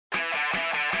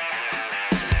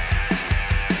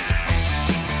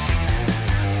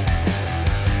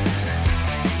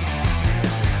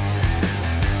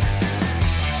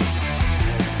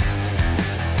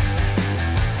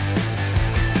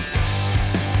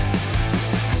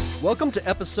Welcome to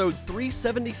episode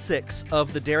 376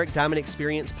 of the Derek Diamond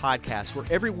Experience podcast, where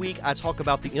every week I talk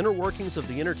about the inner workings of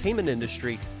the entertainment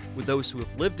industry with those who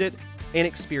have lived it and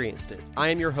experienced it. I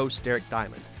am your host, Derek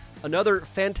Diamond. Another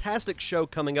fantastic show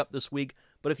coming up this week,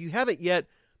 but if you haven't yet,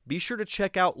 be sure to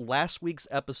check out last week's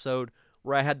episode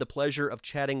where I had the pleasure of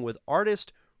chatting with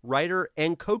artist, writer,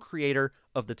 and co-creator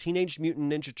of the Teenage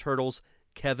Mutant Ninja Turtles,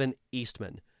 Kevin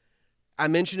Eastman. I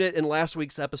mentioned it in last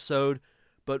week's episode,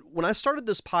 but when I started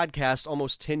this podcast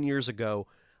almost 10 years ago,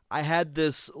 I had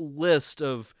this list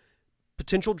of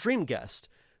potential dream guests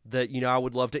that, I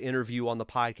would love to interview on the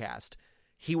podcast.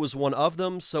 He was one of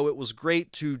them, so it was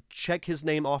great to check his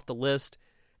name off the list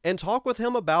and talk with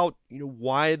him about,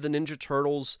 why the Ninja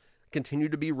Turtles continue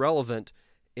to be relevant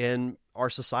in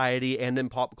our society and in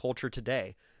pop culture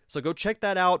today. So go check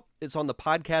that out. It's on the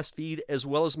podcast feed as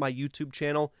well as my YouTube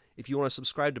channel. If you want to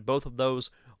subscribe to both of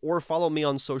those or follow me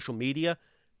on social media,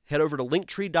 head over to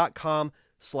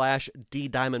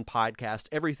linktree.com/DDiamondPodcast.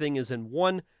 Everything is in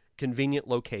one convenient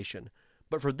location.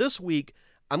 But for this week,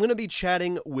 I'm going to be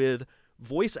chatting with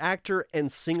voice actor and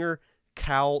singer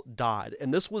Cal Dodd.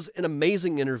 And this was an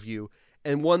amazing interview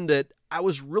and one that I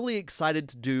was really excited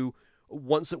to do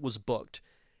once it was booked.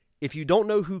 If you don't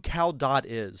know who Cal Dodd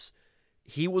is,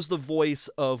 he was the voice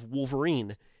of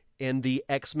Wolverine in the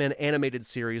X-Men animated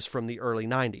series from the early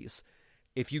 90s.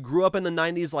 If you grew up in the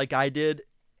 90s like I did,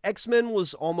 X-Men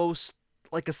was almost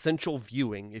like essential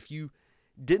viewing. If you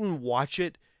didn't watch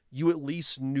it, you at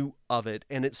least knew of it,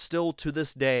 and it's still, to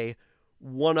this day,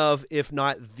 one of, if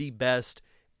not the best,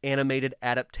 animated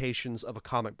adaptations of a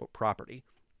comic book property.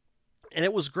 And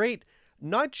it was great,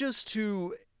 not just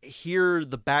to hear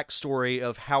the backstory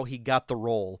of how he got the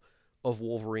role of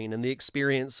Wolverine and the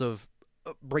experience of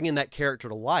bringing that character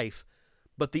to life,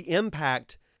 but the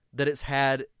impact that it's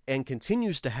had and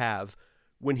continues to have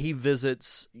when he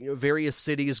visits various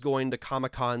cities, going to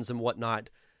Comic-Cons and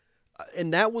whatnot.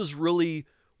 And that was really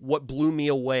what blew me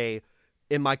away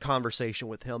in my conversation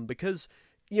with him, because,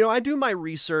 I do my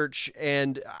research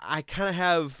and I kind of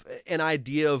have an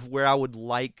idea of where I would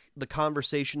like the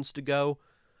conversations to go,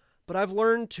 but I've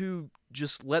learned to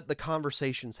just let the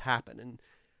conversations happen. And,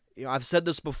 I've said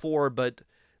this before, but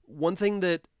one thing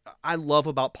that I love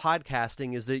about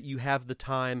podcasting is that you have the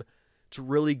time to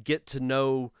really get to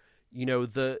know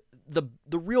the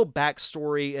real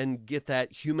backstory and get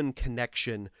that human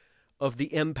connection of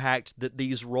the impact that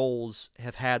these roles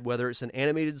have had, whether it's an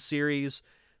animated series,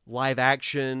 live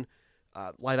action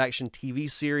TV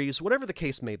series, whatever the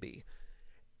case may be.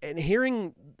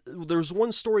 And there's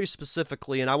one story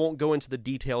specifically, and I won't go into the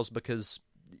details because,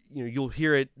 you'll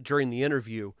hear it during the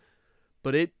interview,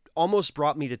 but it almost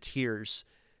brought me to tears,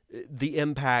 the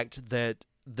impact that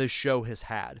this show has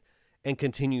had and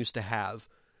continues to have.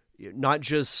 Not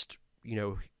just,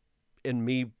 in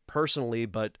me personally,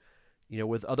 but,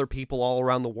 with other people all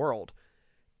around the world.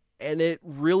 And it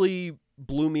really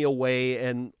blew me away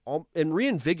and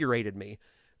reinvigorated me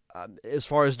as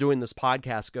far as doing this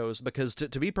podcast goes, because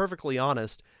to be perfectly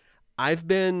honest, I've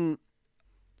been,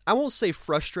 I won't say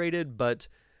frustrated, but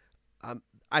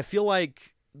I feel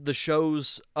like the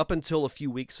shows up until a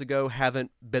few weeks ago haven't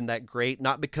been that great,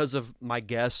 not because of my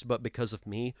guests, but because of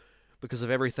me. Because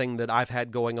of everything that I've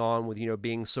had going on with,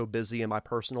 being so busy in my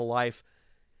personal life.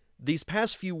 These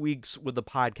past few weeks with the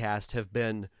podcast have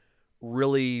been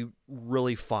really,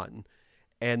 really fun.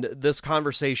 And this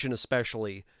conversation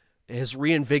especially has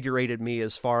reinvigorated me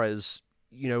as far as,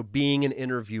 being an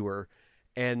interviewer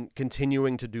and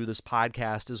continuing to do this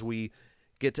podcast as we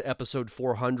get to episode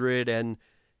 400 and,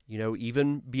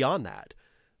 even beyond that.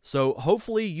 So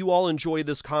hopefully you all enjoy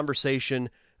this conversation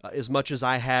as much as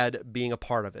I had being a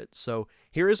part of it. So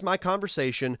here is my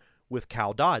conversation with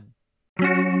Cal Dodd.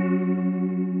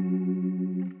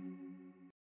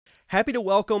 Happy to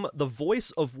welcome the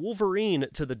voice of Wolverine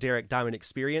to the Derek Diamond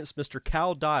Experience, Mr.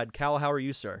 Cal Dodd. Cal, how are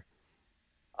you, sir?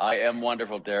 I am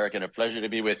wonderful, Derek, and a pleasure to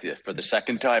be with you for the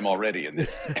second time already in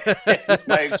this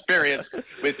my experience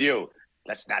with you.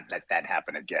 Let's not let that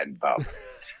happen again, Bob.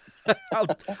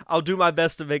 I'll do my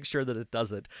best to make sure that it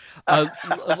doesn't. I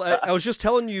was just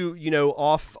telling you,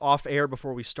 off air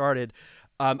before we started,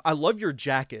 I love your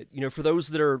jacket. For those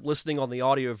that are listening on the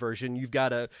audio version, you've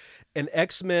got an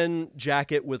X-Men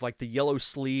jacket with like the yellow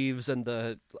sleeves and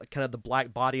the kind of the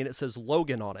black body, and it says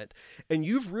Logan on it. And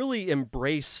you've really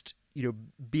embraced,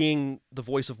 being the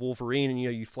voice of Wolverine, and,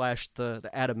 you flashed the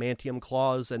adamantium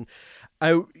claws, and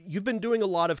you've been doing a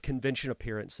lot of convention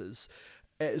appearances.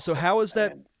 So how has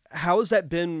that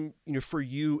been, for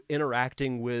you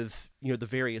interacting with, the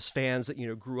various fans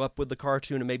that, grew up with the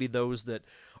cartoon and maybe those that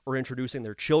are introducing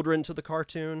their children to the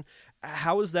cartoon?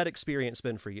 How has that experience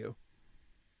been for you?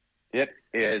 It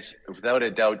is, without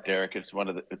a doubt, Derek, it's one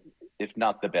of the, if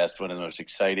not the best, one of the most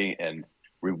exciting and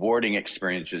rewarding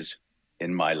experiences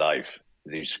in my life.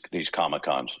 These Comic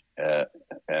Cons,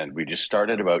 and we just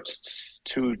started about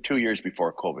two years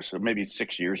before COVID, so maybe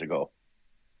 6 years ago,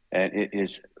 and it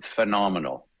is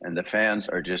phenomenal. And the fans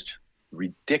are just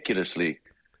ridiculously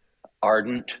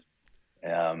ardent,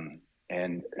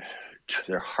 and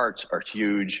their hearts are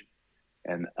huge.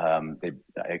 And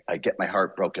I get my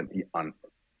heart broken on,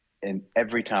 and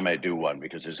every time I do one,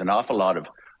 because there's an awful lot of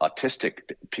autistic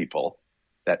people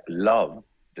that love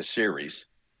the series,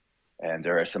 and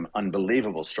there are some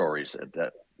unbelievable stories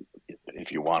that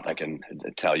if you want, I can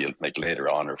tell you like later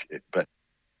on. But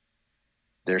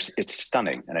it's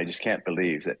stunning, and I just can't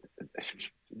believe that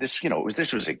this.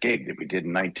 This was a gig that we did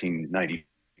in 1992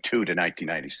 to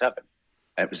 1997.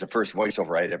 And it was the first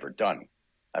voiceover I had ever done.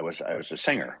 I was a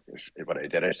singer. What I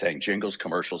did, I sang jingles,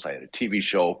 commercials. I had a TV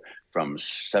show from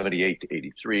 78 to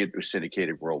 83. It was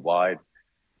syndicated worldwide.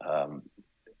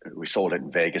 We sold it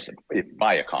in Vegas.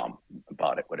 Viacom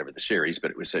bought it, whatever the series, but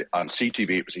it was on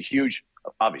CTV. It was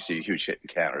obviously a huge hit in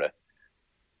Canada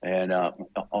and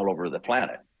all over the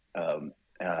planet.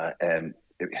 And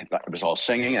it was all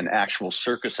singing and actual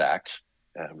circus acts.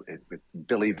 With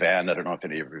Billy Van, I don't know if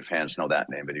any of your fans know that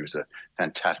name, but he was a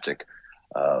fantastic.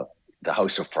 The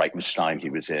House of Frightenstein he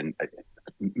was in,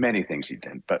 many things he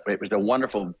did. But it was a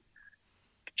wonderful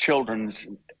children's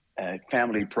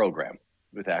family program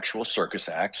with actual circus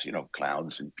acts,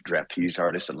 clowns and trapeze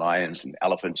artists and lions and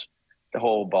elephants, the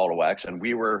whole ball of wax. And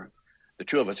we were, the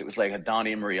two of us, it was like a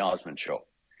Donnie and Marie Osmond show.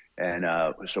 And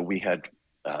so we had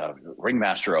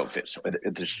ringmaster outfits.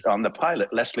 On the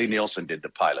pilot, Leslie Nielsen did the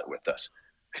pilot with us.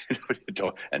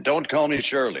 Don't call me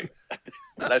Shirley.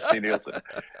 Leslie Nielsen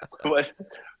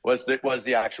was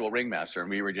the actual ringmaster, and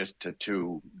we were just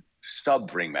two sub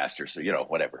ringmasters, so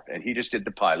whatever. And he just did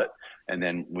the pilot, and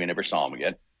then we never saw him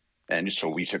again. And so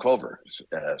we took over,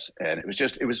 and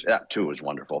that too was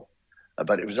wonderful,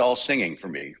 but it was all singing for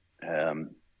me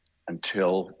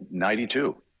until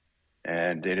 '92.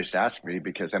 And they just asked me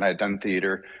because then I had done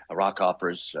theater, rock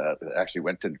operas, actually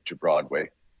went to Broadway.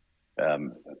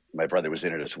 My brother was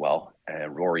in it as well.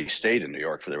 And Rory stayed in New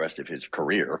York for the rest of his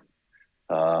career.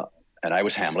 And I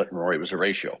was Hamlet and Rory was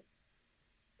Horatio.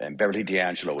 And Beverly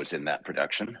D'Angelo was in that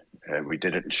production. We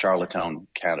did it in Charlottetown,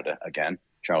 Canada again.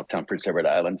 Charlottetown, Prince Edward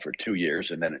Island for 2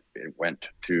 years. And then it went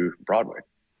to Broadway.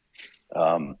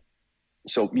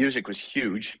 So music was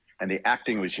huge. And the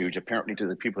acting was huge, apparently, to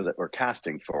the people that were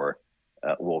casting for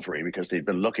Wolverine, because they'd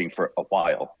been looking for a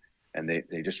while and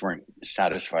they just weren't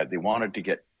satisfied. They wanted to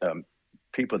get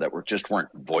people that weren't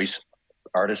voice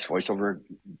artists, voiceover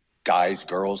guys,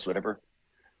 girls, whatever,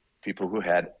 people who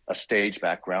had a stage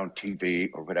background, TV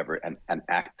or whatever, and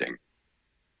acting.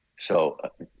 So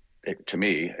to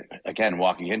me, again,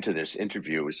 walking into this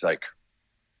interview was like,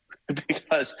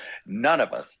 because none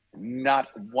of us, not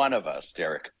one of us,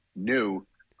 Derek, knew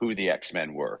who the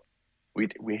X-Men were.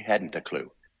 We hadn't a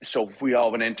clue. So we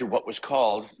all went into what was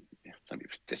called, let me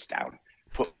put this down,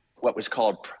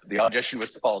 the audition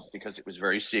was called, because it was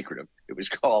very secretive, it was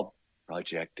called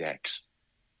Project X,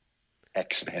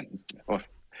 X-Men.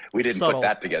 We didn't put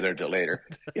that together until later.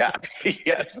 Yeah,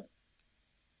 yes.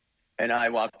 And I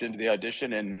walked into the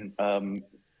audition and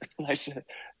they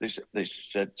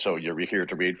said, so you're here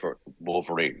to read for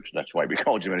Wolverine. That's why we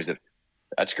called you. And I said,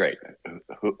 that's great.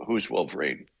 Who's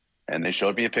Wolverine? And they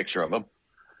showed me a picture of him.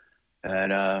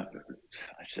 And I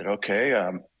said, okay.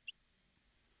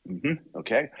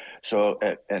 Okay. So,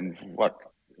 and what?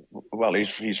 Well, he's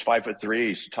 5'3",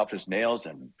 he's tough as nails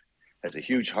and has a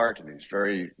huge heart, and he's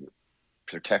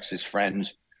protects his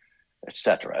friends,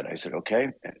 etc. And I said, okay.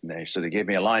 And they gave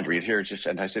me a line to read here.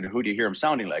 And I said, who do you hear him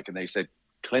sounding like? And they said,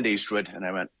 Clint Eastwood. And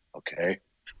I went, okay,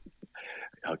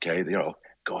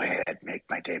 go ahead, make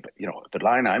my day. But, the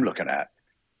line I'm looking at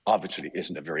obviously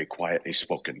isn't a very quietly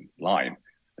spoken line.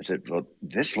 I said, well,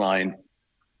 this line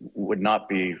would not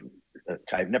be,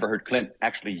 I've never heard Clint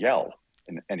actually yell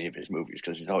in any of his movies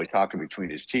because he's always talking between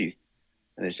his teeth.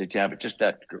 And they said, yeah, but just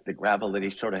the gravel that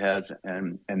he sort of has.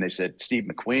 And they said, Steve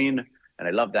McQueen. And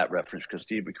I love that reference because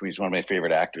Steve McQueen is one of my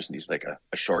favorite actors. And he's like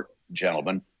a short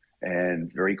gentleman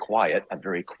and very quiet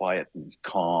and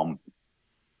calm,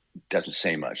 doesn't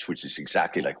say much, which is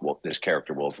exactly like this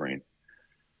character Wolverine.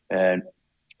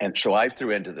 And so I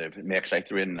threw into the mix. I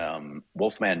threw in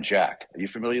Wolfman Jack. Are you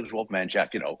familiar with Wolfman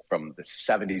Jack? From the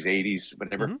 70s, 80s,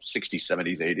 whatever, 60s,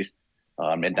 70s,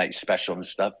 80s, Midnight Special and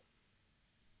stuff.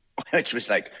 Which was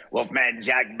like Wolfman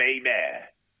Jack, baby,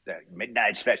 the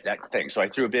Midnight Special, that thing. So I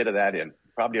threw a bit of that in,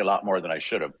 probably a lot more than I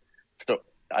should have. So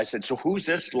I said, so who's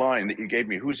this line that you gave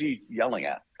me? Who's he yelling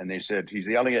at? And they said, he's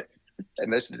yelling at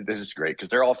and this is great because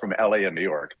they're all from LA and New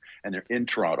York, and they're in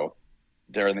Toronto.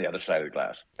 They're on the other side of the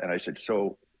glass. And I said,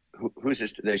 so who's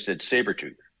this? They said,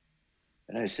 Sabretooth.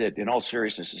 And I said, in all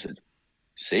seriousness, I said,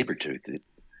 Sabretooth?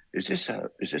 Is this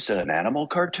an animal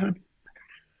cartoon?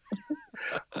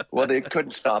 Well, they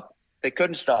couldn't stop. They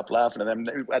couldn't stop laughing at them.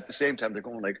 At the same time, they're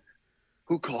going like,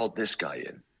 who called this guy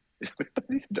in?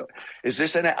 Is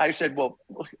this an, I said, well,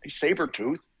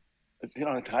 Sabretooth,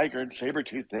 a tiger and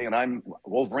Sabretooth thing. And I'm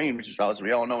Wolverine, which is, as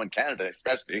we all know in Canada,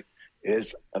 especially,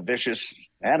 is a vicious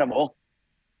animal.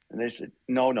 And they said,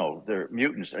 no, they're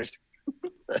mutants. I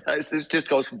said, this just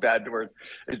goes from bad to worse.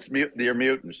 They're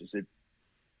mutants. I said,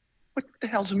 what the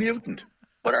hell's a mutant?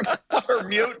 What are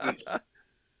mutants?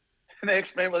 And they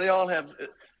explained, well, they all have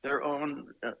their own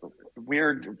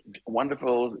weird,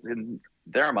 wonderful, in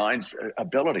their minds,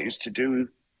 abilities to do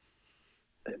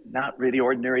not really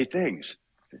ordinary things.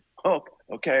 Oh,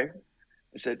 okay.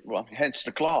 I said, well, hence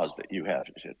the claws that you have.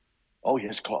 He said, oh, he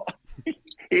has claws.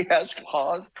 He has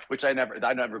claws, which I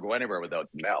never go anywhere without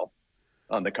now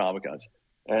on the Comic-Cons.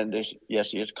 And there's,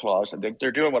 yes, he has claws. And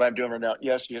they're doing what I'm doing right now.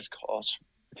 Yes, he has claws.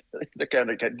 They're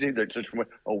kind of, they're just,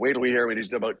 oh, wait till we hear what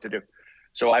he's about to do.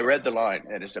 So I read the line,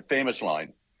 and it's a famous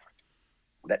line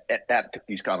that at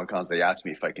these Comic-Cons, they asked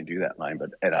me if I can do that line,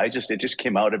 it just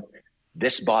came out of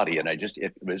this body. And I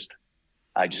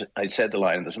said the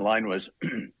line, and this line was,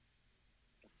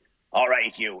 all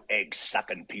right, you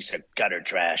egg-sucking piece of gutter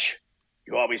trash.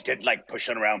 You always did like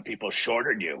pushing around people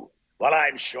shorter than you. Well,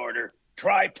 I'm shorter.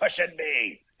 Try pushing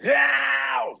me.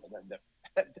 Ow!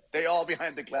 They all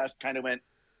behind the glass kind of went,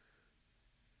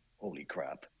 holy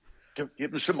crap.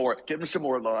 Give them some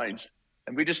more lines.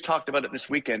 And we just talked about it this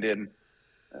weekend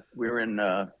we were in,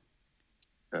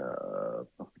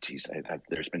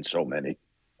 there's been so many.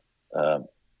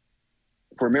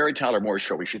 For Mary Tyler Moore's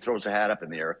show, she throws a hat up in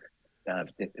the air.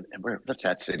 What's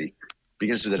that city?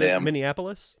 Begins with an M.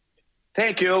 Minneapolis?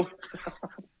 Thank you.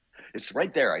 It's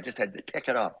right there. I just had to pick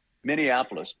it up.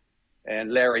 Minneapolis.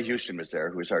 And Larry Houston was there,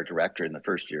 who was our director in the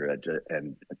first year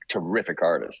and a terrific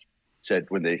artist. Said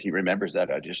when he remembers that,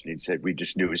 we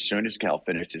just knew as soon as Cal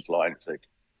finished his line, it's like,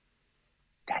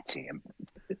 that's him.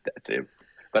 That's him.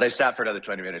 But I stopped for another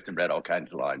 20 minutes and read all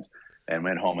kinds of lines and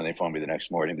went home, and they phoned me the next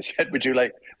morning. They said,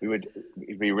 we'd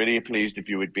be really pleased if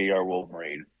you would be our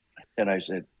Wolverine. And I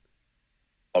said,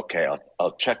 okay,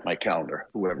 I'll check my calendar,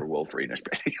 whoever Wolverine is.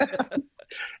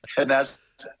 And that's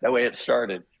the way it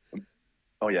started.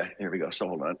 Oh yeah, here we go. So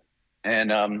hold on.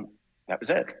 And that was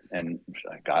it. And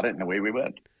I got it, and away we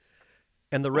went.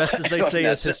 And the rest, as they say,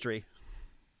 is history.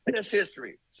 It's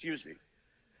history. Excuse me.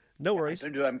 No worries.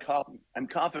 I'm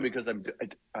coughing because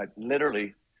I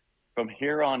literally, from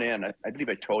here on in, I believe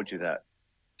I told you that.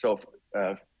 So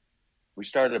we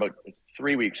started about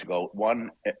 3 weeks ago.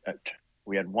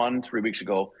 We had one 3 weeks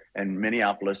ago in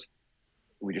Minneapolis.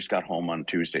 We just got home on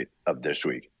Tuesday of this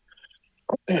week.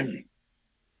 Can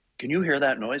you hear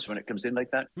that noise when it comes in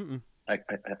like that? Mm-mm.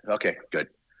 Okay, good.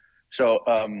 So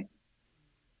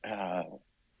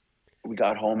we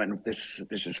got home, and this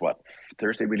is what,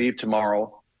 Thursday. We leave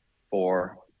tomorrow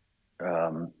for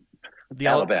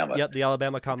Alabama. Yep, the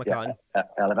Alabama Comic-Con. Yeah,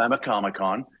 Alabama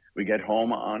Comic-Con. We get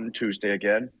home on Tuesday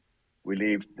again. We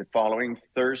leave the following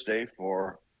Thursday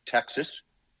for Texas.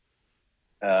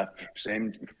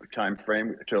 Same time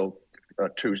frame till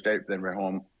Tuesday. Then we're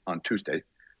home on Tuesday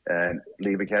and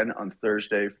leave again on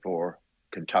Thursday for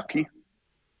Kentucky.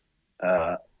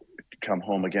 Come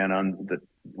home again on the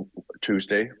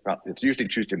Tuesday. It's usually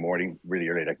Tuesday morning, really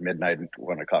early, like midnight and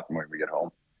 1 o'clock in the morning we get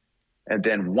home. And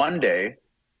then one day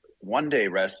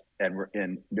rest, and we're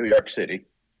in New York City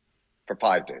for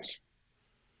 5 days.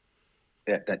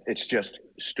 It's just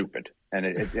stupid.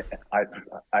 And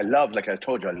I love, like I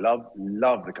told you, I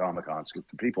love the Comic-Cons.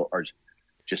 The people are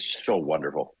just so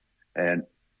wonderful. And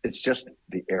it's just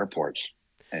the airports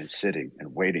and sitting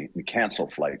and waiting and cancel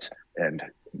flights and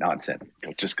nonsense.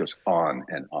 It just goes on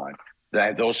and on.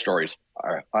 Those stories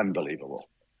are unbelievable.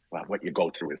 Wow, what you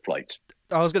go through with flights.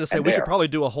 I was going to say, we could probably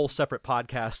do a whole separate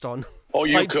podcast on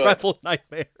flight travel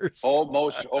nightmares.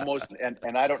 Almost.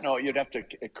 And I don't know, you'd have to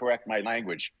correct my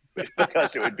language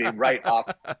because it would be right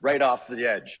off the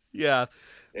edge. Yeah.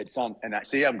 It's on, and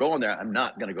I'm going there. I'm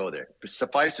not going to go there. But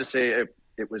suffice to say,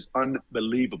 it was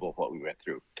unbelievable what we went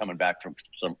through coming back from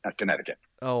Connecticut.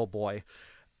 Oh boy.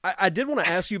 I did want to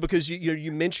ask you, because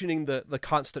you mentioning the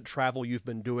constant travel you've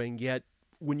been doing, yet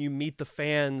when you meet the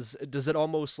fans, does it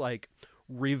almost like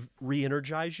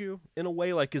re-energize you in a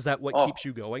way? Like, is that what keeps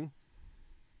you going?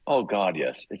 Oh God,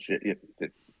 yes.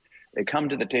 They come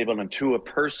to the table, and to a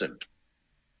person,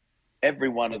 every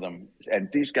one of them, and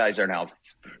these guys are now,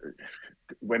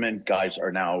 guys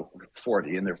are now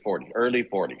 40, in their 40s, early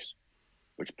 40s,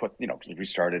 which put, because we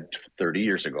started 30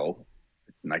 years ago,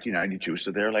 1992.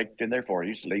 So they're like in their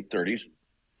 40s, late 30s.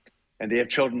 And they have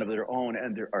children of their own.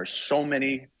 And there are so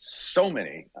many.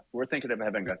 We're thinking of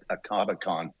having a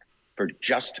Comic-Con for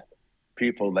just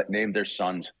people that named their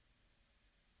sons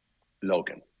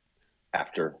Logan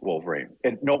after Wolverine.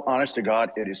 And no, honest to God,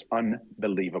 it is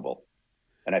unbelievable.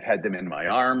 And I've had them in my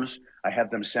arms. I have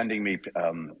them sending me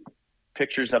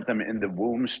pictures of them in the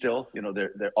womb still,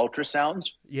 their ultrasounds.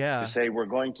 Yeah. To say we're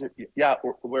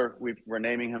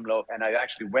naming him Logan. And I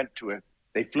actually went to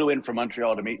they flew in from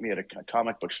Montreal to meet me at a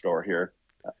comic book store here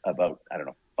about,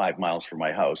 5 miles from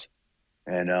my house.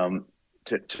 And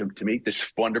to meet this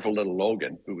wonderful little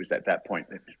Logan, who was at that point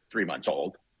 3 months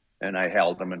old. And I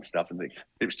held him and stuff. And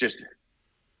it was just,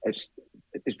 it's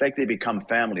like they become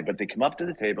family, but they come up to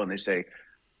the table and they say,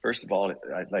 first of all,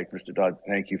 I'd like, Mr. Dodd,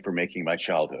 thank you for making my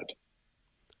childhood.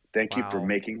 Thank you for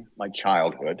making my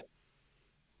childhood.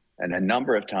 And a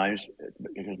number of times,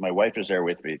 because my wife is there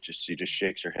with me, she just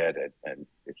shakes her head and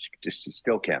it's just, she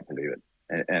still can't believe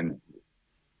it. And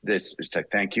this is like,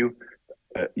 thank you.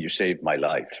 You saved my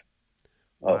life.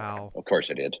 Wow. Oh, of course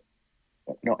I did.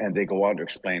 No, and they go on to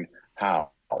explain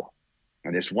how.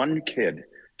 And this one kid,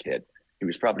 he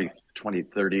was probably 20,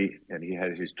 30, and he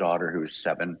had his daughter who was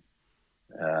 7.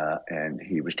 And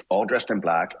he was all dressed in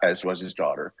black, as was his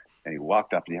daughter. And he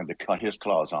walked up and he had his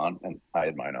claws on, and I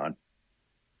had mine on,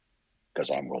 because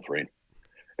I'm Wolverine.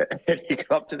 And he came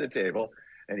up to the table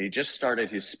and he just started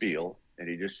his spiel. And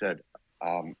he just said,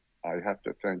 I have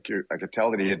to thank you. I could tell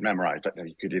that he had memorized it,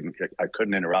 and I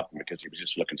couldn't interrupt him because he was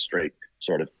just looking straight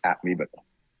sort of at me, but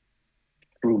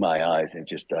through my eyes. And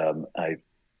just,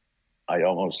 I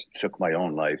almost took my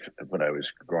own life when I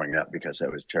was growing up, because I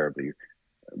was terribly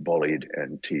bullied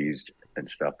and teased and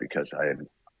stuff, because I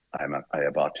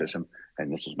have autism,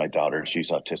 and this is my daughter, and she's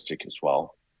autistic as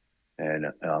well. And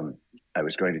I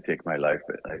was going to take my life,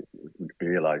 but I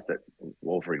realized that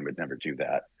Wolverine would never do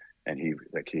that. And he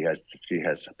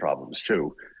has problems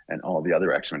too, and all the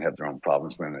other X-Men have their own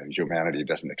problems when humanity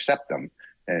doesn't accept them.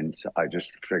 And I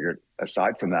just figured,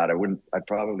 aside from that,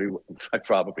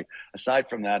 aside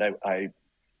from that, I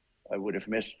would have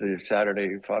missed the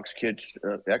Saturday Fox Kids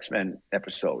X-Men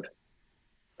episode.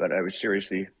 But I was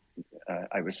seriously,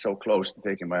 I was so close to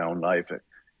taking my own life.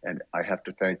 And I have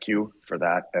to thank you for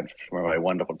that, and for my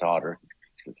wonderful daughter,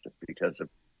 because of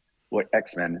what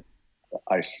X-Men,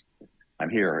 I'm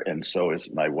here, and so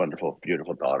is my wonderful,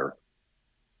 beautiful daughter.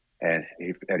 And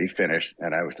he finished,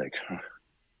 and I was like, oh,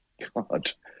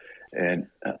 God. And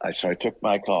so I took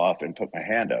my claw off and put my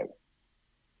hand out.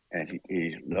 And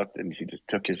he looked, and he just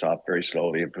took his off very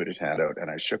slowly and put his hand out,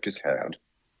 and I shook his hand.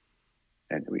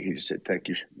 And he just said, thank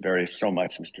you so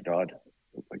much, Mr. Dodd.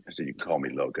 I said, you can call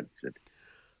me Logan. He said,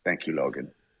 thank you,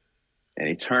 Logan. And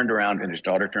he turned around, and his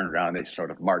daughter turned around. They sort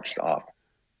of marched off,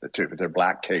 the two with their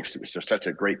black capes. It was just such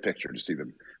a great picture to see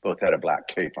them both had a black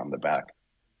cape on the back.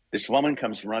 This woman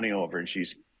comes running over, and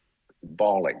she's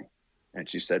bawling. And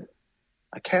she said,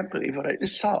 I can't believe what I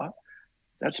just saw.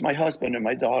 That's my husband and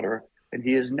my daughter. And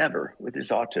he has never, with his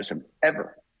autism,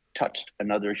 ever touched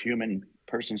another human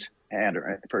person's hand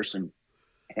or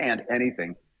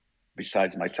anything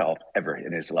besides myself ever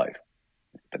in his life.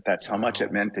 But that's how much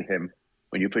it meant to him.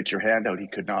 When you put your hand out, he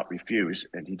could not refuse.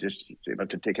 And it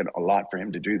must have taken a lot for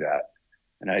him to do that.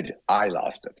 And I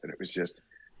lost it. And it was just,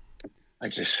 I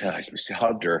just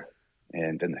hugged her.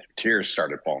 And then the tears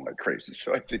started falling like crazy.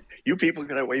 So I said, you people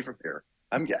get away from here.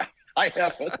 I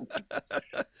have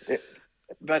it.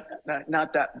 But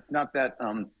not that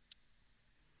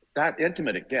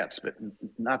intimate it gets, but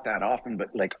not that often.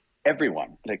 But like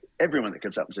everyone that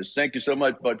comes up and says, thank you so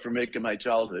much, Bud, for making my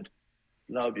childhood.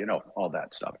 Love, all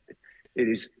that stuff. It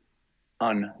is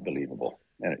unbelievable.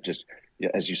 And it just,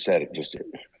 as you said, it just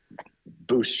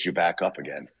boosts you back up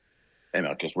again.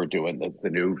 Because we're doing the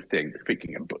new thing.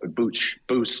 Speaking of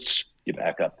boosts you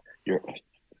back up.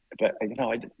 But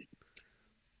I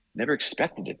never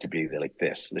expected it to be like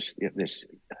this. This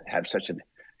have such an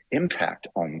impact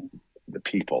on the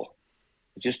people.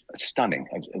 It's just stunning.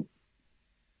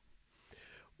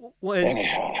 Well,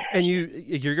 and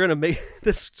you're gonna make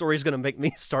this story is gonna make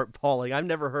me start bawling. I've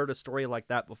never heard a story like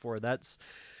that before. That's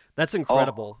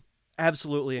incredible,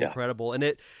 absolutely incredible.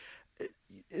 And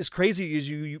it's crazy as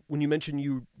when you mentioned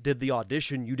you did the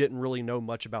audition, you didn't really know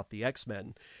much about the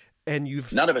X-Men,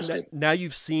 and none of us did. Now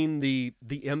you've seen the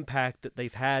impact that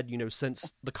they've had,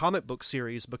 since the comic book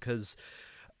series, because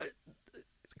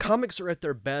comics are at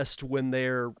their best when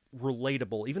they're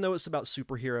relatable. Even though it's about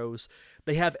superheroes,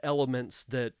 they have elements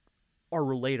that are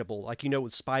relatable. Like,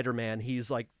 with Spider-Man, he's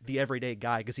like the everyday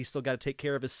guy because he's still got to take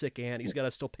care of his sick aunt. He's got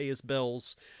to still pay his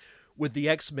bills. With the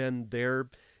X-Men, they're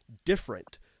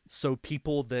different. So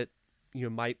people that,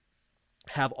 might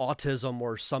have autism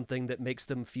or something that makes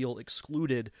them feel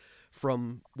excluded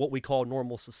from what we call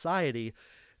normal society,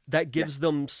 that gives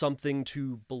them something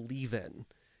to believe in.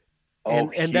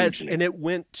 And it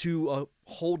went to a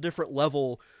whole different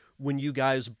level when you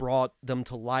guys brought them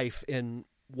to life in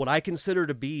what I consider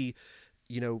to be,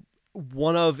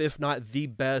 one of, if not the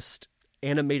best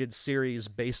animated series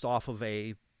based off of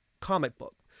a comic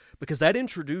book, because that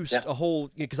introduced a whole,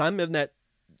 because I'm in that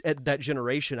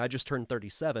generation. I just turned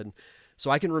 37. So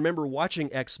I can remember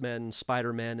watching X-Men,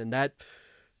 Spider-Man, and that,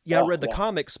 I read the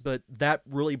comics, but that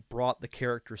really brought the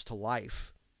characters to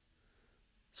life.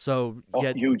 So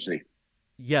hugely.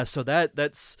 Yeah. So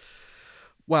that's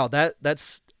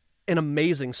an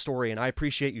amazing story. And I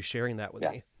appreciate you sharing that with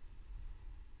me.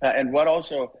 And what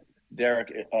also,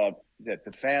 Derek, what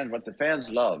the fans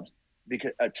loved,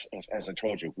 because as I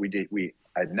told you,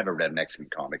 I'd never read an X-Men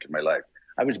comic in my life.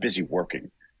 I was busy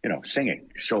working, singing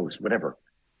shows, whatever,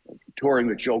 touring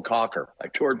with Joe Cocker. I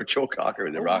toured with Joe Cocker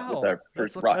with with our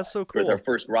first rock. That's so cool. With our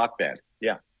first rock band.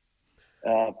 Yeah.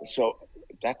 So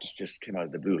that just came out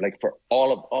of the blue. Like for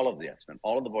all of the X-Men,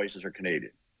 all of the voices are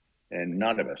Canadian, and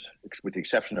none of us, with the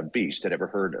exception of Beast, had ever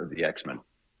heard of the X-Men.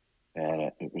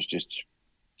 And it was just,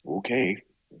 okay,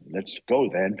 let's go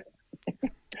then.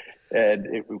 And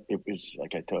it was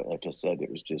like I just said,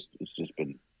 it's just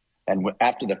been, and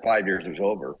after the 5 years was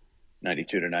over,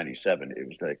 92 to 97, it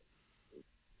was like,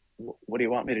 what do you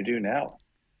want me to do now?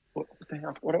 What the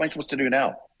hell? What am I supposed to do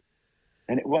now?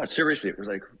 And it was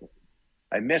like,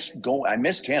 I missed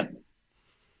him.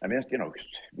 I missed,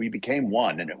 we became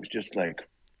one, and it was just like,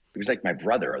 it was like my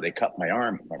brother. They cut my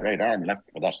right arm, left.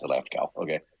 Well, that's the left, Cal.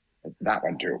 Okay, that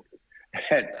one too.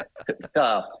 And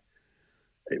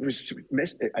it was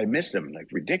I missed him like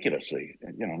ridiculously,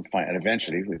 and and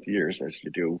eventually, with years, as you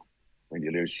do when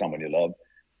you lose someone you love,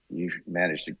 you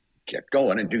manage to get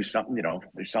going and do something,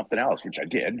 do something else, which I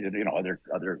did.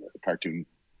 Other cartoon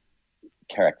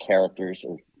characters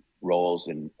or roles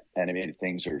and animated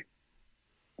things,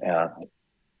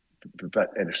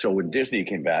 so when Disney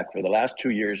came back for the last 2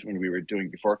 years, when we were doing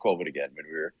before COVID again, when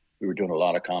we were doing a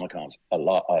lot of Comic Cons,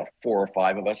 4 or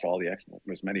 5 of us, all the X-Men,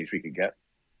 as many as we could get,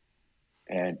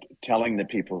 and telling the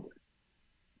people,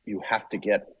 you have to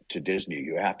get to Disney,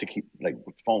 you have to keep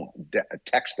phone,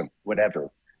 text them, whatever,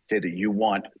 say that you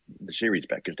want the series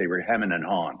back, because they were hemming and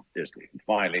hawing Disney. And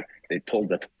finally, they pulled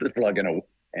the plug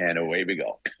and away we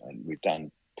go. And we've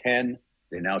done 10.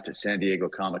 They announced at San Diego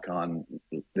Comic-Con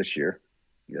this year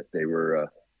that they were,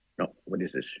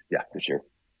 this year,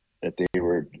 that they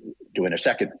were doing a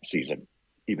second season,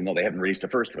 even though they haven't released the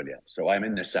first one yet. So I'm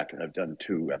in the second. I've done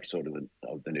 2 episodes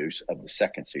of the news of the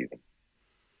second season.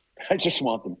 I just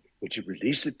want them, would you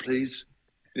release it, please?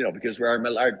 Because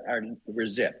we're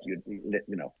zipped,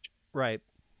 right,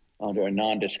 under a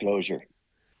non-disclosure.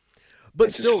 But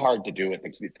it's still hard to do it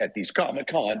at these Comic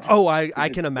Cons. Oh, I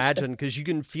can imagine, because you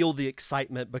can feel the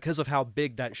excitement because of how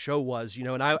big that show was,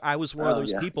 And I was one of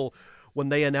those people when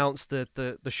they announced that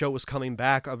the show was coming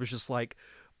back. I was just like,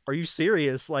 "Are you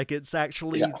serious? Like it's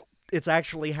actually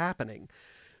happening."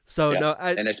 So no,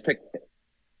 and it's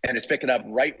picking up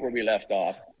right where we left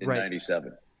off in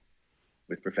 '97,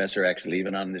 with Professor X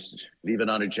leaving on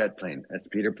a jet plane. That's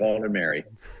Peter, Paul, and Mary.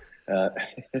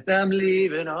 I'm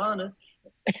leaving on a.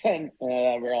 And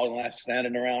we're all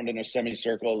standing around in a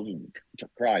semicircle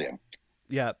crying.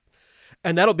 Yeah.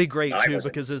 And that'll be great too,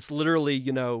 because it's literally,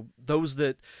 those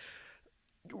that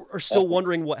are still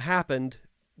wondering what happened,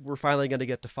 we're finally going to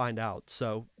get to find out.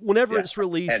 So whenever it's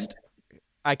released,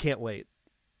 I can't wait.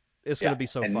 It's going to be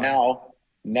so fun. And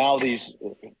now these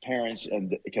parents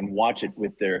can watch it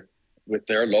with their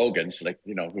Logans,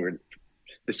 who are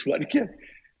this one kid.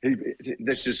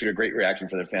 This is a great reaction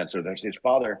for the fans. So there's his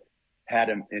father had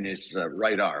him in his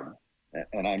right arm,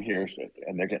 and I'm here,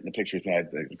 and they're getting the pictures. And I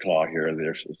have the claw here.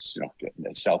 There's, getting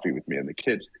a selfie with me and the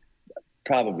kids,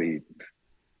 probably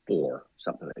 4,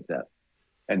 something like that.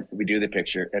 And we do the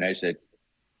picture, and I said,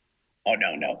 "Oh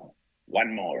no,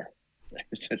 one more."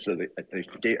 So they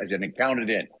I said, and counted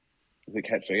in.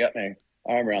 So I got my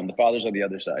arm around the father's on the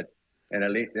other side,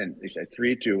 and they said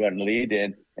 3, 2, 1, leaned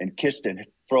in and kissed him,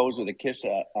 froze with a kiss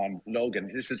on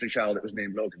Logan. This is the child that was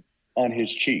named Logan, on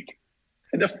his cheek.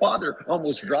 And the father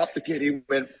almost dropped the kid. He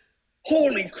went,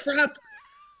 "Holy crap!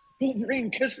 Wolverine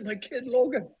kissed my kid,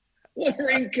 Logan.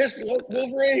 Wolverine kissed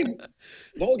Wolverine.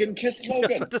 Logan kissed Logan." I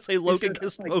was about to say Logan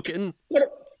kissed Logan.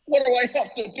 What do I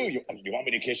have to do? You want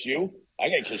me to kiss you? I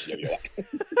can kiss you.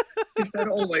 And,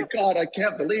 oh my God, I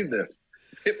can't believe this.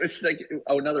 It was like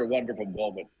another wonderful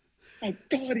moment. My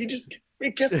God, he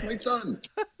kissed my son.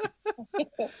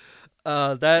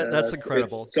 That's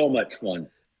incredible. It's so much fun.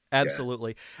 Yeah.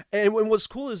 Absolutely. And what's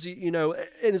cool is, and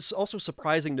it's also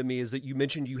surprising to me is that you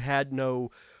mentioned you had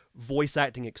no voice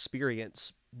acting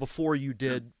experience before you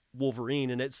did Wolverine.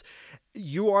 And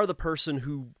you are the person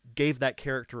who gave that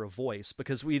character a voice,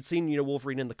 because we had seen,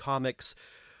 Wolverine in the comics,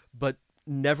 but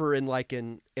never in like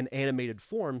an animated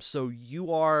form. So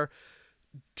you are,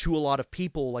 to a lot of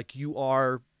people, like, you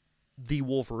are the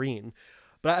Wolverine.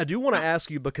 But I do want to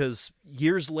ask you, because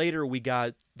years later we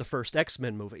got the first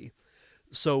X-Men movie.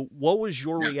 So what was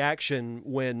your reaction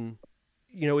when,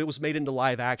 it was made into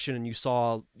live action and you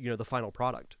saw, the final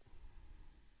product?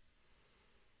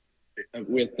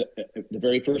 With the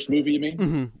very first movie, you mean?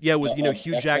 Mm-hmm. Yeah, with, Hugh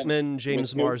X-Men, Jackman,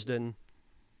 James Marsden.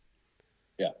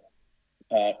 Yeah.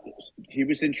 He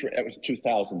was it was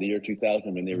 2000, the year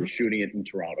 2000, when they were shooting it in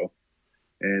Toronto,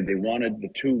 and they wanted the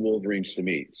two Wolverines to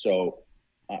meet. So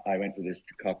I went to this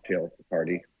cocktail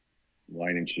party,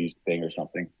 wine and cheese thing or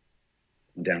something,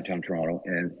 in downtown Toronto,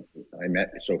 and I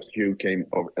met. So Hugh came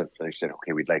over. They said,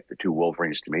 "Okay, we'd like the two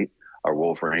Wolverines to meet. Our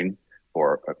Wolverine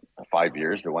for 5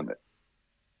 years,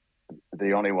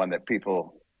 the only one that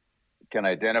people can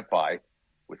identify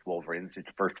with Wolverines. It's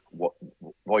the first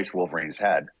voice Wolverine's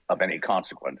had of any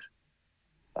consequence."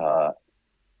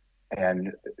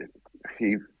 And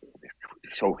Hugh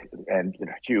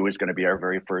is going to be our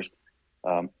very first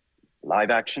live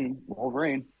action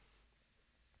Wolverine.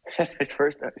 At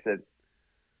first, I said,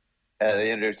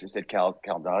 they introduced, I said, Cal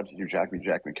Dodd, Hugh Jackman,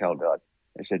 Cal Dodd.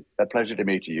 I said, "A pleasure to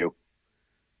meet you."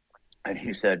 And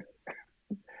he said,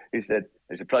 "It's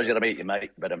a pleasure to meet you,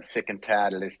 mate, but I'm sick and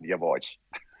tired of listening to your voice."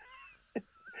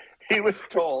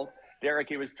 Derek,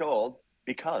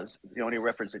 because the only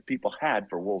reference that people had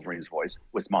for Wolverine's voice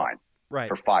was mine, right,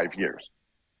 for 5 years.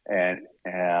 And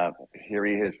here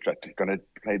he is going to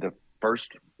play the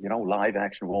first, live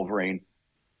action Wolverine.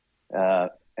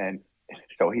 And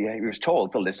so he was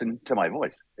told to listen to my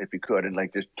voice if he could, and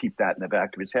like just keep that in the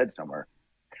back of his head somewhere.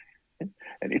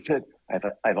 And he said, I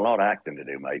have a lot of acting to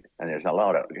do, mate. And there's a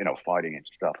lot of, fighting and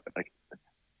stuff. But like,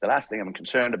 the last thing I'm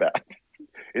concerned about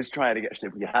is trying to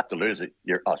you have to lose it.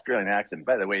 Your Australian accent.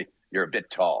 By the way, you're a bit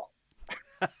tall.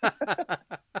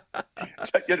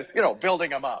 So,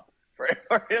 building him up for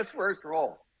his first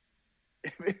role.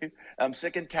 I'm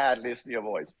sick and tired of listening to your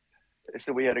voice.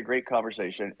 So we had a great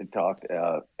conversation and talked.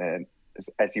 And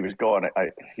as he was going,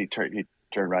 he turned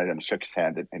right and shook his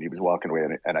hand, and he was walking away.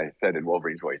 And I said in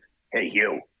Wolverine's voice, "Hey,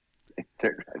 Hugh." I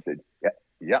said,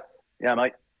 yeah,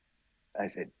 mate. I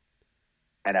said,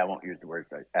 and I won't use the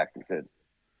words I actually said,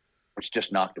 which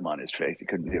just knocked him on his face. He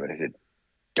couldn't do it. I said,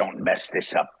 "Don't mess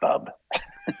this up, bub."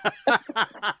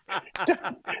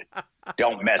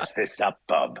 Don't mess this up,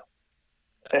 bub.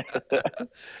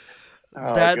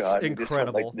 That's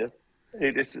incredible.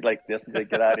 He just like this to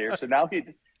get out of here. So now he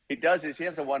has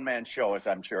a one-man show, as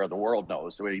I'm sure the world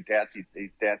knows. So he dances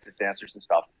dancers and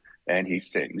stuff, and he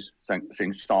sings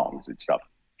songs and stuff.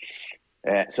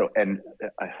 And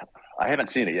I haven't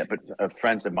seen it yet, but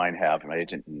friends of mine have. My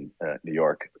agent in New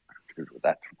York,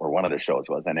 that's where one of the shows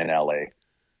was, and in LA.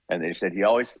 And they said he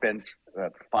always spends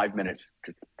 5 minutes,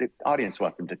 because the audience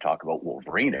wants him to talk about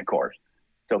Wolverine, of course.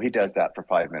 So he does that for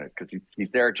 5 minutes because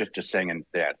he's there just to sing and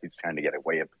dance. He's trying to get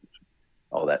away of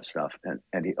all that stuff.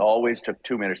 And he always took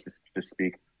 2 minutes to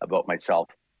speak about myself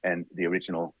and the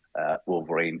original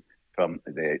Wolverine from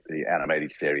the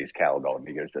animated series, Cal Dodd.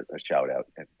 He gives a shout out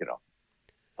and,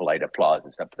 polite applause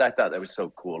and stuff. But I thought that was so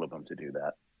cool of him to do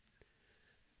that.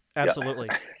 Absolutely.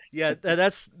 Yeah,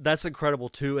 that's incredible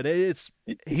too. And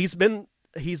he's been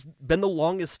the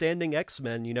longest standing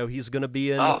X-Men. He's going to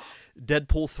be in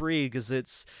Deadpool 3 because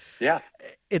it's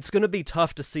going to be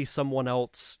tough to see someone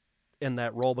else in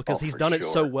that role because he's done it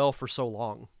so well for so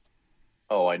long.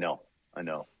 Oh, I know.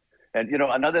 And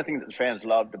another thing that the fans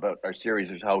loved about our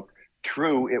series is how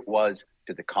true it was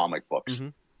to the comic books. Mm-hmm.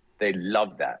 They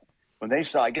loved that. When they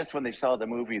saw the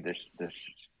movie, this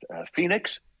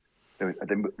Phoenix,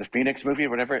 the Phoenix movie or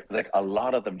whatever, like a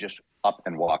lot of them just up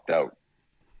and walked out.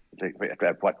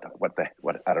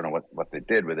 What I don't know what they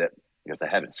did with it because I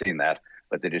haven't seen that,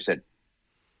 but they just said,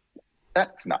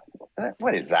 "That's not,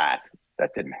 what is that?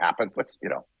 That didn't happen."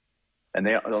 And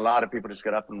a lot of people just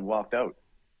got up and walked out.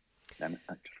 And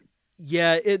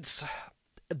yeah,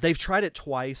 they've tried it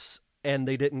twice and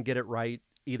they didn't get it right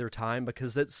either time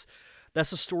because that's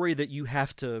a story that you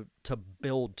have to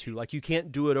build to. Like, you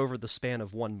can't do it over the span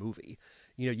of one movie.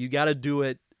 You got to do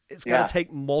it. It's got to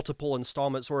take multiple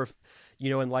installments, or if,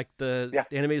 in like the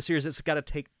animated series, it's got to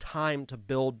take time to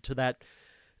build to that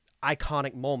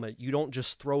iconic moment. You don't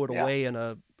just throw it away in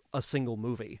a single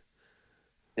movie.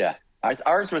 Yeah.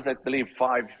 Ours was, I believe,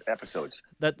 5 episodes.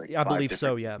 That like I 5 believe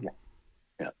so, different-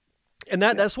 yeah. Yeah. And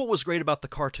that's what was great about the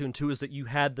cartoon too, is that you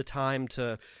had the time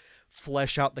to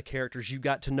flesh out the characters. You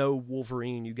got to know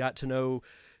Wolverine, you got to know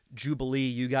Jubilee,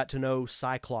 you got to know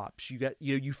Cyclops.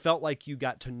 You felt like you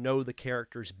got to know the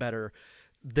characters better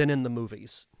than in the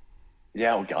movies.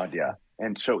 Yeah, oh God, yeah.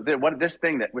 And so this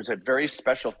thing that was a very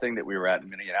special thing that we were at in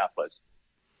Minneapolis,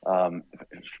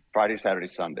 Friday, Saturday,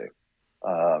 Sunday,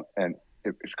 and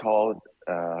it was called.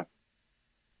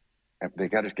 They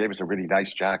gave us a really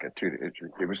nice jacket too.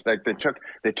 It was like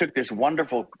they took this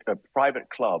wonderful private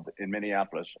club in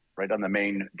Minneapolis, right on the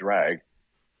main drag,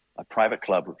 a private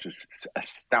club which is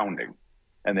astounding,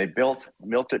 and they built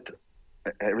it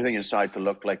everything inside to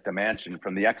look like the mansion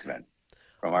from the X-Men,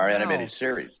 from our animated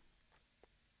series.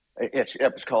 It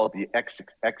was called the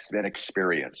X-Men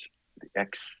Experience,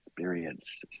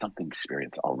 something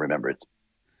experience. I'll remember it.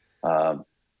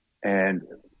 And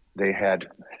they had,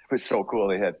 it was so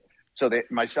cool.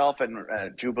 Myself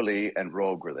and Jubilee and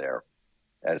Rogue were there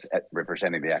as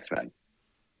representing the X-Men,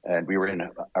 and we were in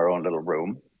our own little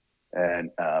room.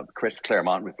 And Chris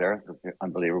Claremont was there, the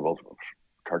unbelievable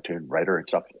cartoon writer and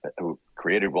stuff who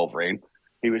created Wolverine.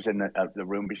 He was in the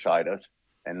room beside us,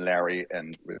 and Larry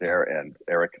and was there, and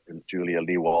Eric and Julia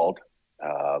Leewald.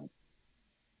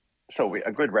 So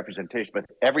a good representation, but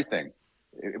everything.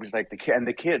 It was like the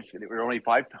kids. There were only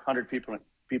 500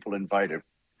 people invited.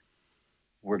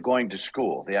 Were going to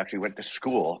school. They actually went to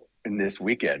school in this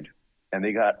weekend, and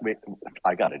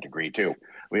I got a degree too.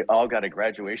 We all got a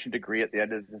graduation degree at the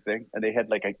end of the thing, and they had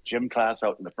like a gym class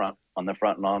out in the front on the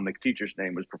front lawn. The teacher's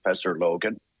name was Professor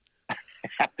Logan.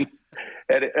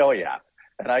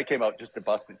 And I came out just to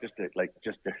bust it, just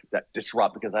to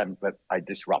disrupt, because I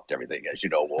disrupt everything, as you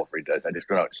know, Wolverine does. I just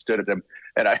went out and stood at them,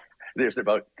 and there's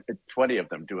about 20 of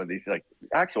them doing these like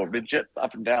actual legit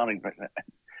up and down,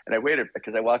 and I waited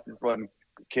because I watched this one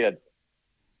kid,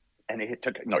 and he's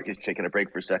taking a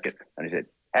break for a second, and he said,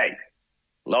 "Hey,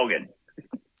 Logan."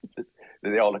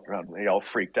 They all looked around, they all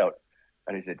freaked out,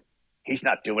 and he said, "He's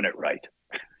not doing it right."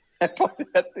 I pointed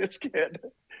at this kid.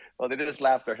 Well, they just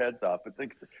laughed their heads off. But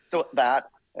so that,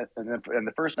 and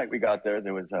the first night we got there,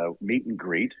 there was a meet and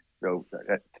greet. So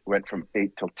it went from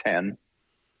 8 till 10.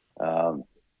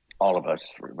 All of us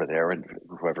were there, and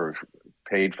whoever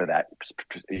paid for that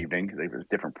evening, there was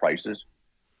different prices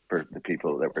for the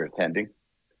people that were attending.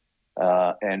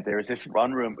 And there was this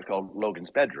one room called Logan's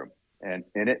bedroom, and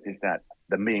in it is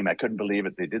the meme. I couldn't believe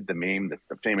it. They did the meme. That's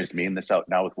the famous meme that's out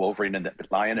now with Wolverine and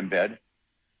lying in bed.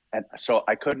 And so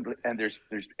I couldn't, and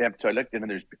so I looked in, and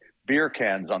there's beer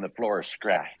cans on the floor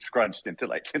scrunched into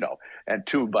and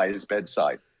 2 by his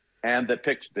bedside. And the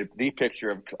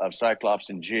picture of Cyclops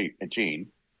and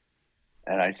Jean.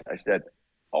 And I said,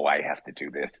 "Oh, I have to do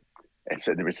this." And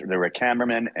so there were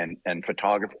cameramen and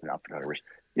photographers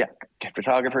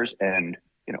and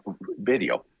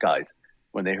video guys.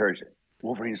 When they heard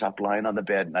Wolverine's up lying on the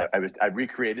bed, and I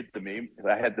recreated the meme.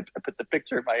 I put the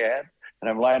picture in my hand, and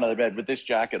I'm lying on the bed with this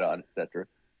jacket on, etc.,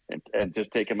 and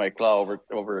just taking my claw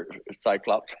over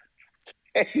Cyclops'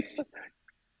 face.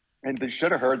 And they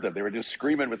should have heard them. They were just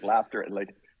screaming with laughter, and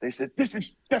they said, "This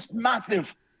is just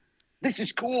massive. This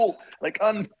is cool,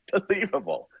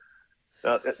 unbelievable."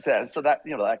 So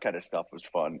that kind of stuff was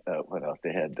fun. What else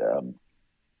they had?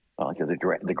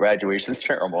 The graduation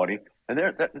ceremony, and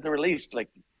there were at least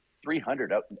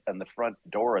 300 out on the front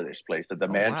door of this place, at the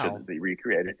mansion that they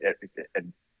recreated.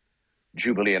 And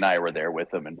Jubilee and I were there with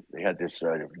them, and they had this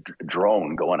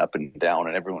drone going up and down,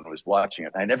 and everyone was watching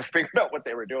it. I never figured out what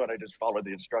they were doing. I just followed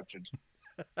the instructions.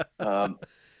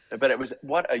 But it was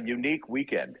what a unique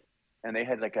weekend. And they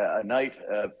had a night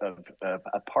of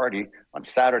a party on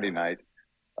Saturday night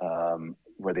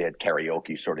where they had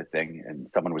karaoke sort of thing, and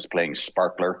someone was playing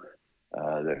Sparkler,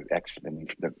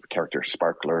 the character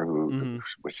Sparkler, who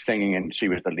was singing, and she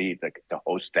was the lead, the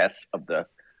hostess of the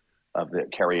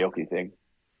karaoke thing,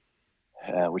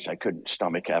 which I couldn't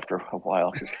stomach after a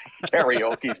while.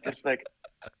 Karaoke's just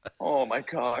oh my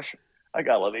gosh, I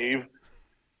gotta leave.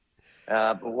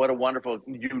 But what a wonderful,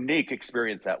 unique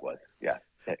experience that was. Yeah.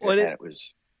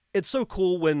 It's so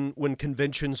cool when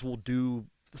conventions will do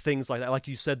things like that. Like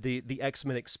you said, the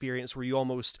X-Men experience, where you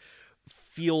almost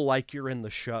feel like you're in the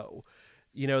show.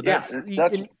 You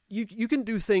can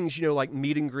do things, like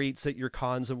meet and greets at your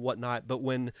cons and whatnot. But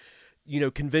when,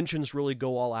 conventions really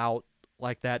go all out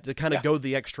like that to kind of go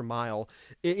the extra mile,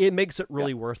 it makes it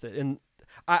really worth it. And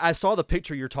I saw the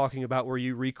picture you're talking about where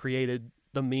you recreated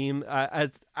the meme.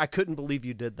 I couldn't believe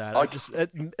you did that.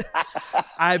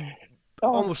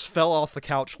 Oh, almost fell off the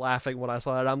couch laughing when I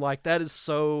saw it. I'm like, that is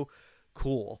so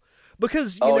cool.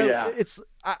 Because, oh yeah.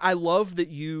 I love that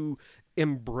you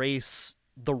embrace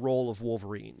the role of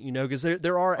Wolverine, because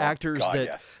there are Oh actors God, that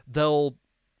yeah. they'll,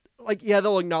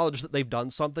 they'll acknowledge that they've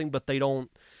done something, but they don't,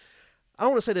 I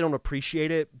don't want to say they don't appreciate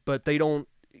it, but they don't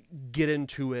get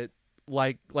into it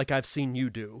like I've seen you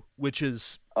do, which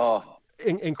is Oh,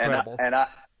 and I, incredible. and I,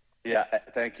 yeah,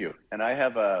 thank you. And I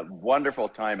have a wonderful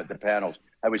time at the panels.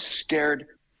 I was scared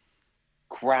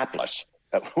crapless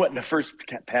at what the first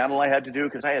panel I had to do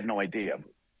because I had no idea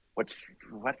what's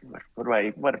what do I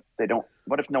what if they don't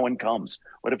what if no one comes,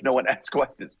 what if no one asks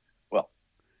questions. Well,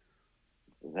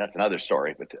 that's another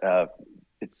story, but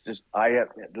it's just I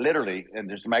literally, and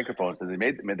there's microphones, and they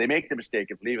make the mistake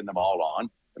of leaving them all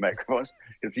on the microphones.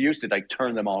 If you used to like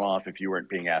turn them all off if you weren't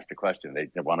being asked a question, they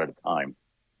one at a time.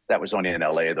 That was only in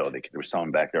LA though. There was someone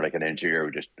back there like an engineer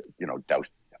who just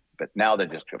doused. But now they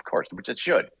just, of course, which it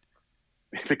should,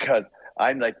 because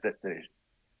I'm like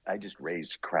I just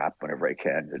raise crap whenever I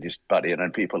can. I just butt in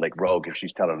on people like Rogue if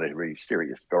she's telling a really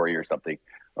serious story or something,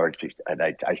 and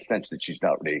I sense that she's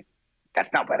not really.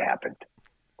 That's not what happened.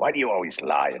 Why do you always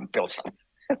lie and build something?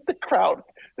 The crowd,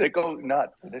 they go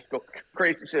nuts. They just go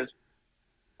crazy. Says,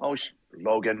 "Oh,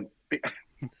 Logan,"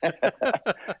 and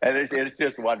it's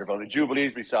just wonderful. The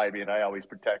Jubilee's beside me, and I always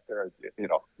protect her.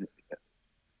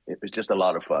 It was just a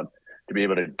lot of fun to be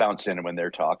able to bounce in when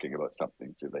they're talking about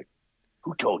something. To like,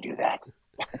 who told you that?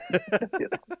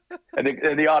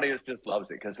 And the audience just loves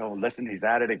it because, oh, listen, he's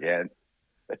at it again.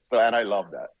 And I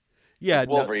love that. Yeah,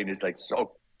 no, Wolverine is like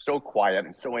so quiet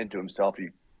and so into himself.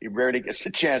 He rarely gets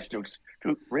a chance to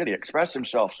really express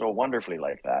himself so wonderfully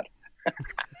like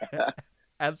that.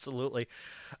 absolutely.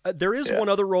 There is Yeah. one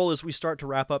other role as we start to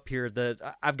wrap up here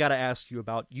that I've got to ask you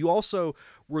about. You also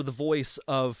were the voice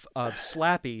of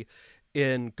Slappy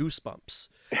in Goosebumps,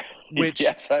 which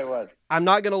Yes, I was. I'm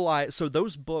not going to lie. So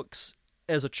those books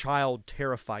as a child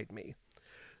terrified me.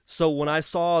 So when I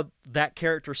saw that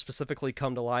character specifically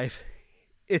come to life,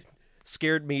 it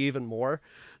scared me even more.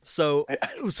 So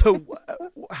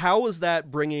how was that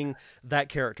bringing that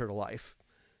character to life?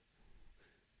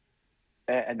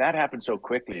 And that happened so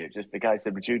quickly. It just the guy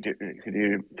said, "Would could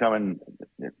you come and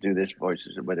do this voice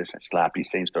with us, Slappy,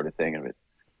 same sort of thing of it."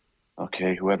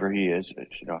 Okay, whoever he is,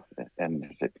 and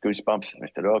Goosebumps. And I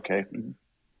said, okay.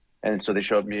 And so they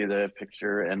showed me the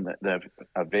picture and the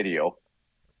video,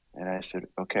 and I said,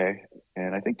 okay.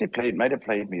 And I think might have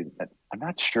played me. I'm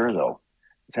not sure though.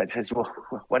 I said, well,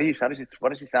 what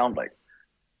does he sound like?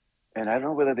 And I don't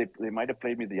know whether they might have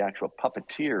played me the actual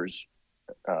puppeteer's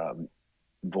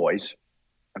voice.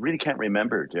 I really can't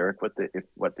remember, Derek, what they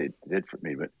did for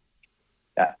me, but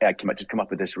I just come up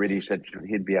with this. Really, he said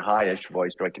he'd be a highish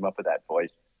voice, so I came up with that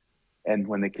voice. And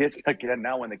when the kids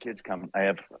when the kids come, I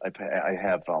have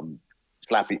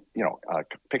Slappy,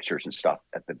 pictures and stuff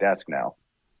at the desk now.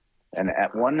 And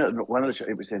at one of the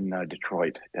it was in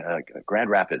Detroit, Grand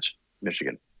Rapids,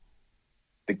 Michigan.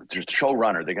 The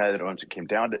showrunner, the guy that came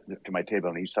down to my table,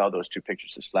 and he saw those two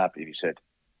pictures of Slappy, and he said,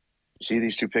 "You see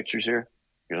these two pictures here?"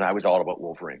 Because I was all about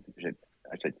Wolverine.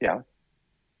 I said, "Yeah."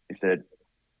 He said,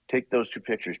 "Take those two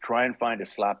pictures, try and find a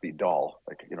Slappy doll,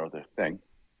 like, the thing,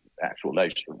 actual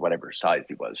whatever size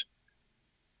he was.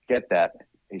 Get that."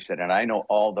 He said, "And I know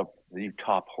all the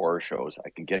top horror shows. I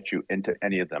can get you into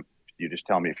any of them. You just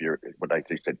tell me if you're what I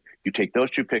said. You take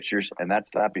those two pictures and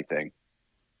that Slappy thing,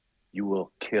 you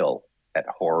will kill at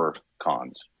horror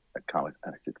cons, at comics."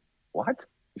 And I said, "What?"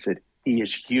 He said, "He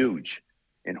is huge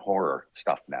in horror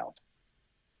stuff now."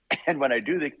 And when I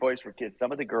do the voice for kids,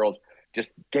 some of the girls just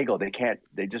giggle.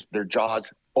 Their jaws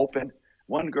open.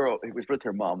 One girl, it was with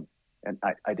her mom, and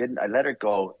I let her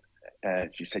go.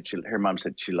 And she said her mom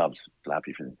said she loves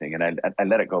Slappy for the thing. And I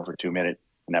let it go for 2 minutes,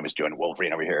 and I was doing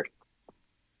Wolverine over here.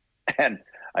 And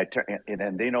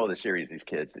and they know the series, these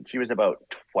kids. And she was about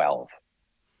 12.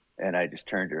 And I just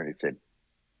turned to her and I said,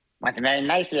 "Wasn't very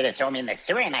nice of you to throw me in the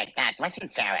sewer like that, was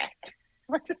it, Sarah?"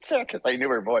 Was it Sarah? Because I knew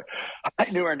her voice. I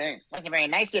knew her name. "Wasn't very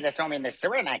nice of you to throw me in the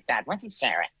sewer like that, was it,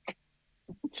 Sarah?"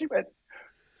 She went,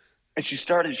 and she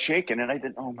started shaking, and I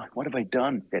didn't, "Oh my, what have I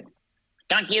done?" I said,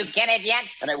 "Don't you get it yet?"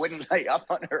 And I wouldn't lay up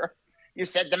on her. "You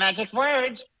said the magic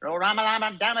words. Rama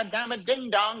lama dama dama ding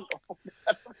dong."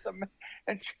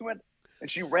 And she went,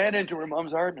 and she ran into her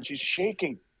mom's arms, and she's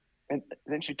shaking. And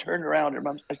then she turned around. Her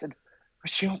mom, I said,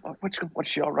 what's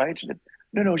she all right? She said,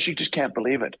 no, she just can't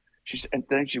believe it. And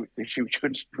then she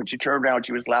couldn't, when she turned around,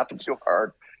 she was laughing so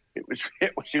hard.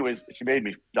 She made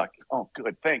me like, "Oh,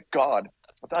 good, thank God.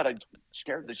 I thought I'd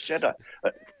scared the shit out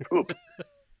of poop."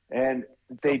 And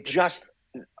they just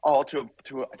all to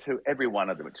every one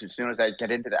of them, as soon as I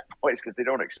get into that voice, because they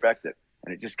don't expect it.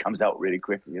 and it just comes out really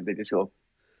quickly, and they just go.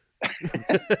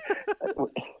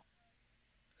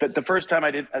 But the first time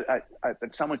I did,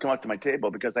 someone come up to my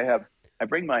table because I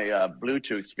bring my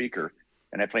Bluetooth speaker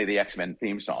and I play the X-Men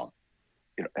theme song.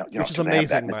 Which is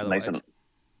amazing, by the way.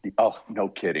 Oh, no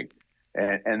kidding.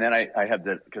 And then I have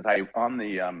because on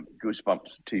the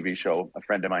Goosebumps TV show, a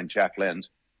friend of mine, Jack Lenz,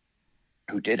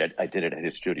 who did it, I did it at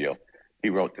his studio. He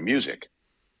wrote the music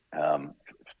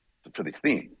for the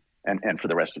theme and for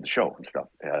the rest of the show and stuff.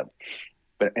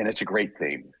 And it's a great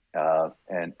theme.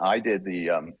 And I did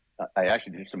I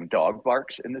actually did some dog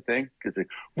barks in the thing because they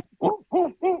woo,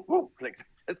 woo, woo, woo, like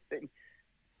that thing.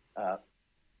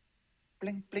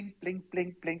 Blink, blink, blink,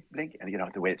 blink, blink, blink, and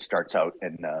the way it starts out,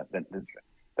 and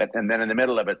then in the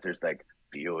middle of it, there's like,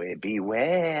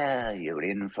 beware, you're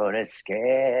in for a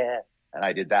scare, and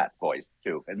I did that voice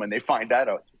too. And when they find that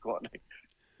out, they're going like,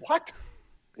 what?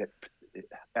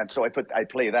 And so I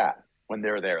play that when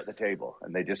they're there at the table,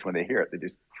 and when they hear it, they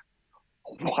just,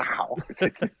 wow,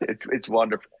 it's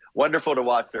wonderful to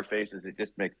watch their faces. It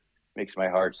just makes my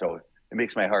heart smile.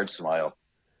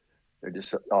 They're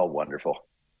just all wonderful.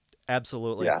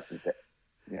 Absolutely.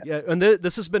 Yeah. And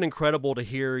this has been incredible to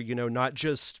hear, not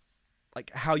just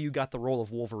like how you got the role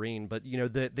of Wolverine, but,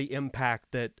 the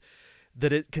impact that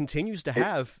it continues to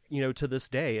have, to this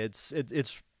day.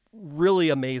 It's really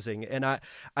amazing. And I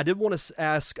did want to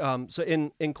ask, so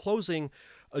in closing,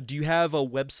 do you have a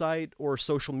website or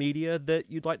social media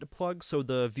that you'd like to plug so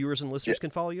the viewers and listeners can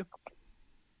follow you?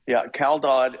 Yeah. Cal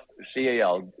Dodd,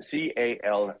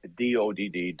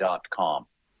 CALDODD.com.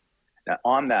 Now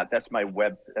on that's my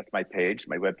web page.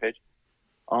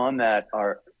 On that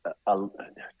are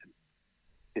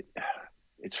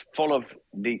it's full of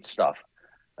neat stuff.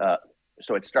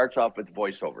 So it starts off with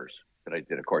voiceovers that I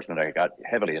did, of course, and I got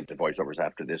heavily into voiceovers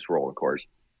after this role, of course.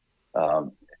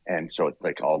 And so it's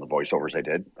like all the voiceovers I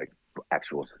did, like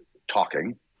actual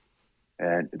talking.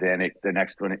 And then the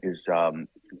next one is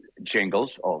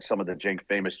jingles, some of the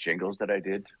famous jingles that I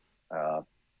did.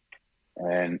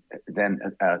 And then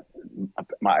I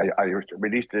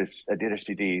released this. I did a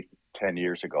CD 10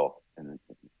 years ago, and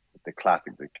the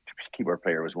keyboard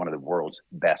player was one of the world's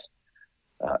best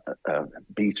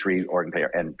B3 organ player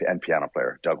and piano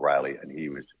player, Doug Riley, and he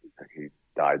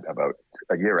died about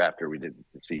a year after we did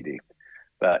the CD.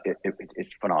 But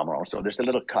it's phenomenal. So there's a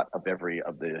little cut of every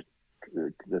of the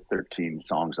 13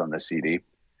 songs on the CD.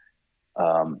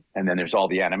 And then there's all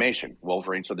the animation,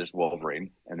 Wolverine. So there's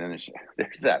Wolverine, and then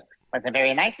there's that. But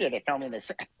very nicely, they told me this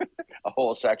a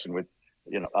whole section with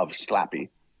of Slappy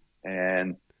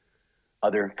and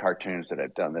other cartoons that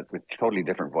I've done that with totally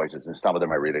different voices, and some of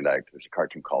them I really liked. There's a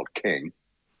cartoon called King,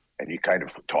 and he kind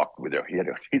of talked with her. He had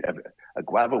a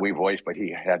guava-y voice, but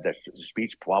he had that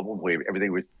speech problem where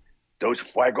everything was, "Those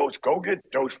fuegos, go get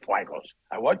those fuegos.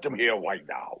 I want them here right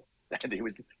now." And he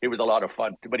was a lot of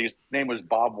fun. But his name was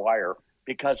Bob Wire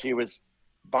because he was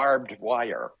barbed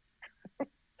wire.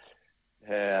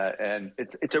 And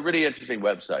it's a really interesting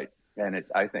website, and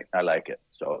I think I like it.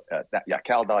 So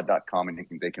caldodd.com, and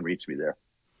they can reach me there.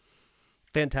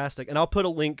 Fantastic. And I'll put a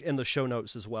link in the show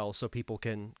notes as well, so people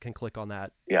can click on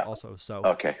that. Also. So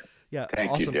okay. Yeah.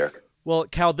 Thank awesome. you, Derek. Well,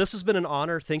 Cal, this has been an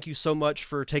honor. Thank you so much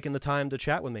for taking the time to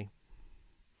chat with me.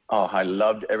 Oh, I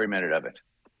loved every minute of it.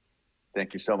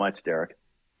 Thank you so much, Derek.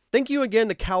 Thank you again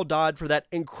to Cal Dodd for that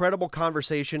incredible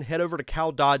conversation. Head over to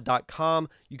caldodd.com.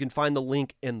 You can find the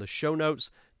link in the show notes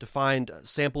to find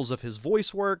samples of his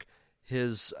voice work,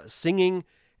 his singing,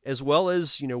 as well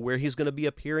as, where he's going to be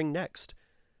appearing next.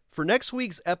 For next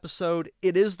week's episode,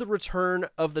 it is the return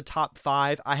of the top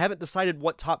 5. I haven't decided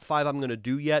what top 5 I'm going to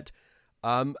do yet.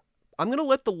 I'm going to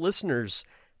let the listeners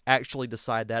actually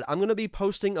decide that. I'm going to be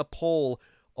posting a poll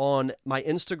on my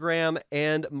Instagram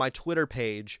and my Twitter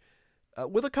page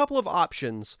with a couple of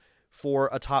options for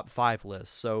a top 5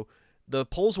 list. So the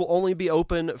polls will only be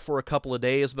open for a couple of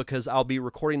days because I'll be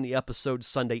recording the episode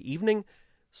Sunday evening.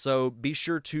 So be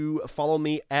sure to follow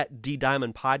me at D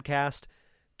Diamond Podcast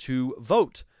to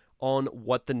vote on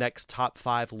what the next top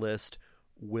 5 list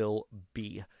will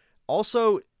be.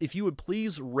 Also, if you would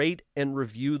please rate and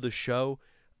review the show.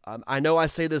 I know I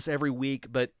say this every week,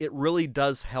 but it really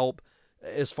does help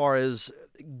as far as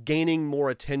gaining more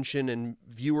attention and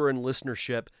viewer and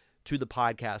listenership to the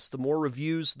podcast. The more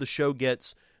reviews the show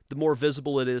gets, the more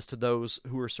visible it is to those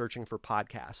who are searching for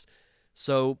podcasts.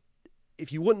 So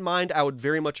if you wouldn't mind, I would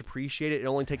very much appreciate it. It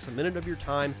only takes a minute of your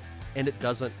time, and it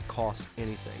doesn't cost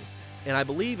anything. And I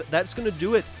believe that's going to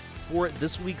do it for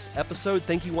this week's episode.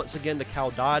 Thank you once again to Cal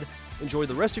Dodd. Enjoy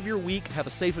the rest of your week. Have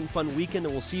a safe and fun weekend,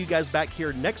 and we'll see you guys back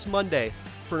here next Monday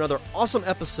for another awesome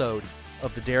episode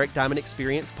of the Derek Diamond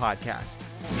Experience podcast.